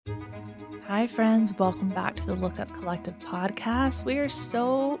Hi, friends. Welcome back to the Look Up Collective podcast. We are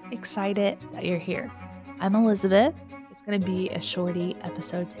so excited that you're here. I'm Elizabeth. It's going to be a shorty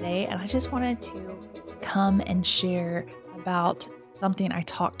episode today, and I just wanted to come and share about something I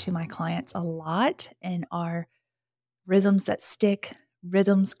talk to my clients a lot in our Rhythms That Stick,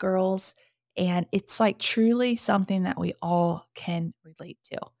 Rhythms Girls, and it's like truly something that we all can relate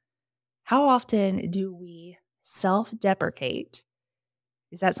to. How often do we self deprecate?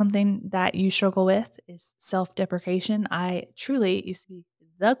 Is that something that you struggle with? Is self-deprecation? I truly used to be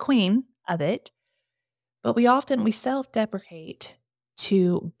the queen of it, but we self-deprecate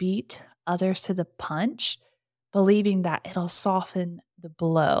to beat others to the punch, believing that it'll soften the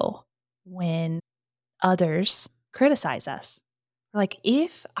blow when others criticize us. Like,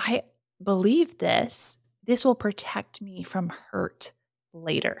 if I believe this, this will protect me from hurt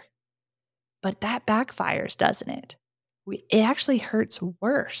later. But that backfires, doesn't it? It actually hurts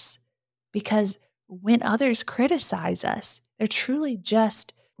worse because when others criticize us, they're truly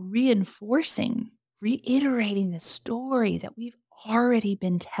just reinforcing, reiterating the story that we've already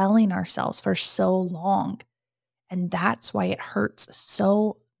been telling ourselves for so long. And that's why it hurts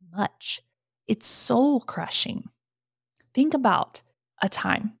so much. It's soul crushing. Think about a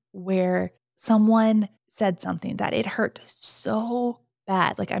time where someone said something that it hurt so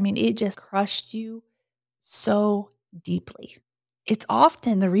bad. It just crushed you so deeply. It's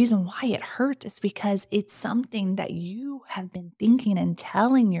often the reason why it hurts is because it's something that you have been thinking and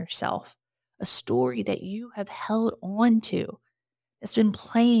telling yourself, a story that you have held on to, that's been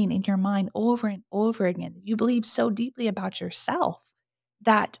playing in your mind over and over again. You believe so deeply about yourself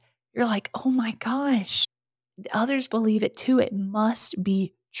that you're like, oh my gosh, others believe it too. It must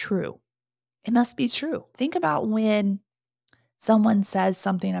be true. It must be true. Think about when someone says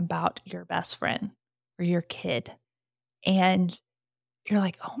something about your best friend or your kid, and you're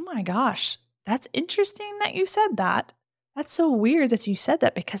like, "Oh my gosh, that's interesting that you said that. That's so weird that you said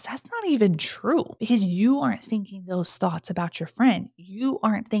that because that's not even true." Because you aren't thinking those thoughts about your friend. You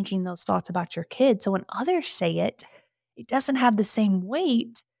aren't thinking those thoughts about your kid. So when others say it, it doesn't have the same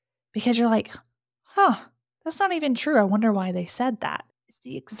weight because you're like, "Huh, that's not even true. I wonder why they said that." It's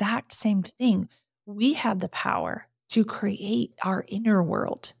the exact same thing. We have the power to create our inner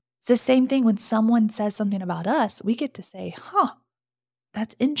world. It's the same thing when someone says something about us, we get to say, "Huh,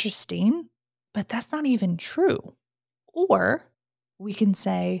 that's interesting, but that's not even true." Or we can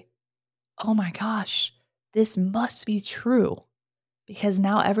say, oh my gosh, this must be true because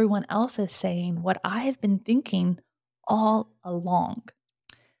now everyone else is saying what I have been thinking all along.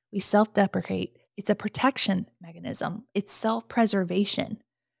 We self deprecate. It's a protection mechanism, it's self preservation.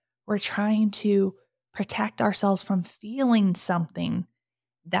 We're trying to protect ourselves from feeling something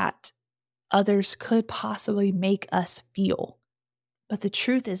that others could possibly make us feel. But the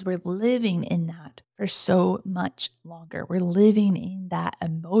truth is, we're living in that for so much longer. We're living in that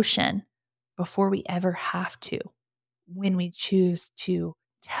emotion before we ever have to, when we choose to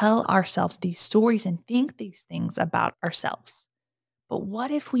tell ourselves these stories and think these things about ourselves. But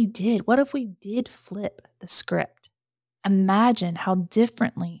what if we did? What if we did flip the script? Imagine how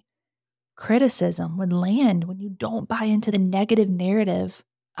differently criticism would land when you don't buy into the negative narrative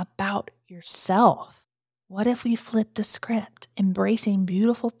about yourself. What if we flip the script, embracing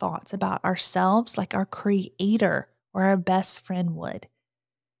beautiful thoughts about ourselves like our creator or our best friend would?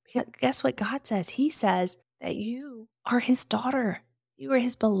 Because guess what God says? He says that you are his daughter. You are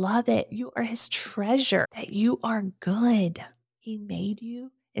his beloved. You are his treasure, that you are good. He made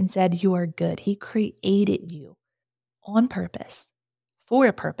you and said you are good. He created you on purpose, for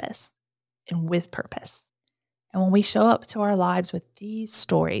a purpose, and with purpose. And when we show up to our lives with these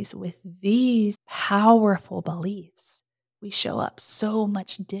stories, with these powerful beliefs, we show up so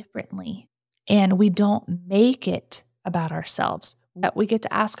much differently. And we don't make it about ourselves. But we get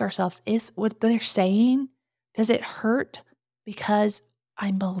to ask ourselves, is what they're saying, does it hurt because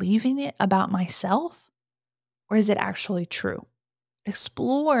I'm believing it about myself? Or is it actually true?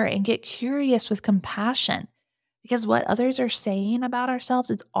 Explore and get curious with compassion, because what others are saying about ourselves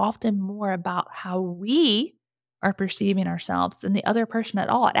is often more about how we are perceiving ourselves than the other person at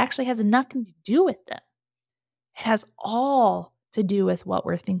all. It actually has nothing to do with them. It has all to do with what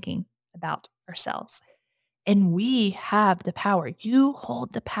we're thinking about ourselves. And we have the power. You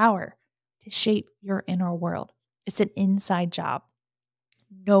hold the power to shape your inner world. It's an inside job.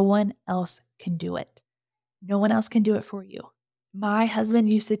 No one else can do it. No one else can do it for you. My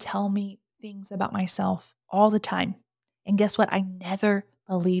husband used to tell me things about myself all the time. And guess what? I never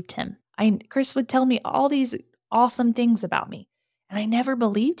believed him. Chris would tell me all these awesome things about me, and I never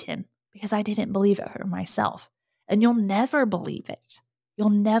believed him because I didn't believe it for myself. And you'll never believe it. You'll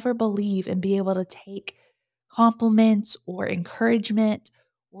never believe and be able to take compliments or encouragement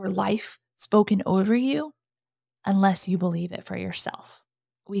or life spoken over you unless you believe it for yourself.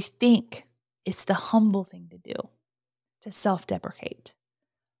 We think it's the humble thing to do, to self-deprecate,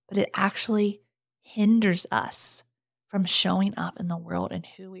 but it actually hinders us from showing up in the world and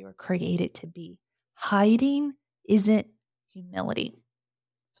who we were created to be. Hiding isn't humility.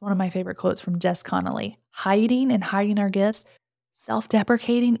 It's one of my favorite quotes from Jess Connolly. Hiding and hiding our gifts,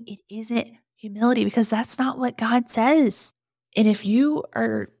 self-deprecating, it isn't humility because that's not what God says. And if you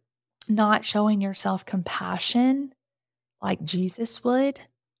are not showing yourself compassion like Jesus would,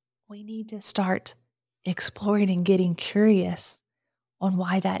 we need to start exploring and getting curious on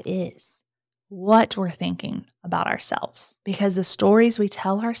why that is, what we're thinking about ourselves, because the stories we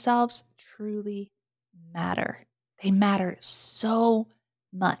tell ourselves truly matter. They matter so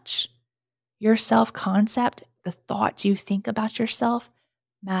much. Your self-concept, the thoughts you think about yourself,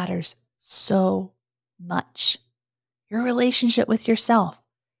 matters so much. Your relationship with yourself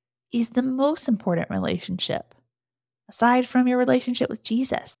is the most important relationship, aside from your relationship with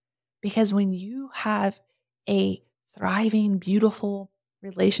Jesus. Because when you have a thriving, beautiful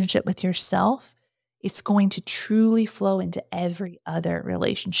relationship with yourself, it's going to truly flow into every other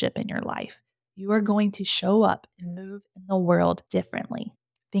relationship in your life. You are going to show up and move in the world differently.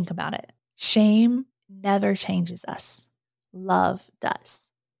 Think about it. Shame never changes us. Love does.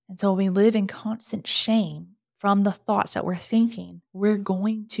 And so when we live in constant shame from the thoughts that we're thinking, we're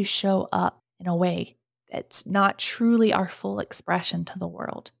going to show up in a way that's not truly our full expression to the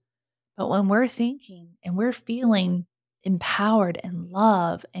world. But when we're thinking and we're feeling empowered and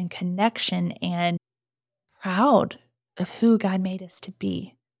love and connection and proud of who God made us to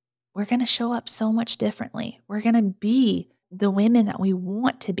be, we're going to show up so much differently. We're going to be the women that we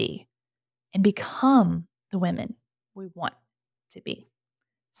want to be and become the women we want to be.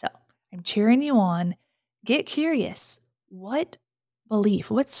 So I'm cheering you on. Get curious. What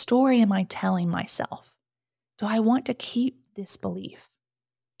belief, what story am I telling myself? Do I want to keep this belief?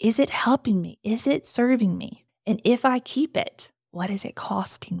 Is it helping me? Is it serving me? And if I keep it, what is it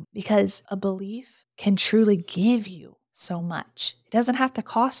costing me? Because a belief can truly give you so much. It doesn't have to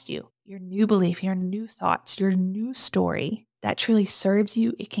cost you. Your new belief, your new thoughts, your new story that truly serves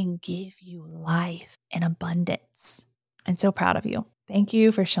you, it can give you life and abundance. I'm so proud of you. Thank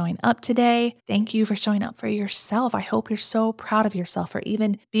you for showing up today. Thank you for showing up for yourself. I hope you're so proud of yourself for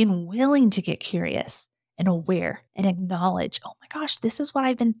even being willing to get curious and aware and acknowledge, oh my gosh, this is what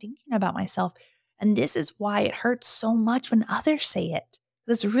I've been thinking about myself. And this is why it hurts so much when others say it.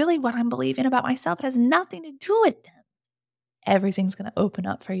 That's really what I'm believing about myself. It has nothing to do with them. Everything's going to open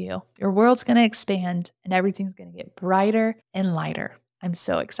up for you. Your world's going to expand and everything's going to get brighter and lighter. I'm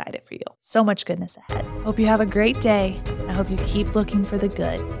so excited for you. So much goodness ahead. Hope you have a great day. I hope you keep looking for the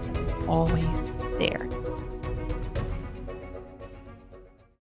good because it's always there.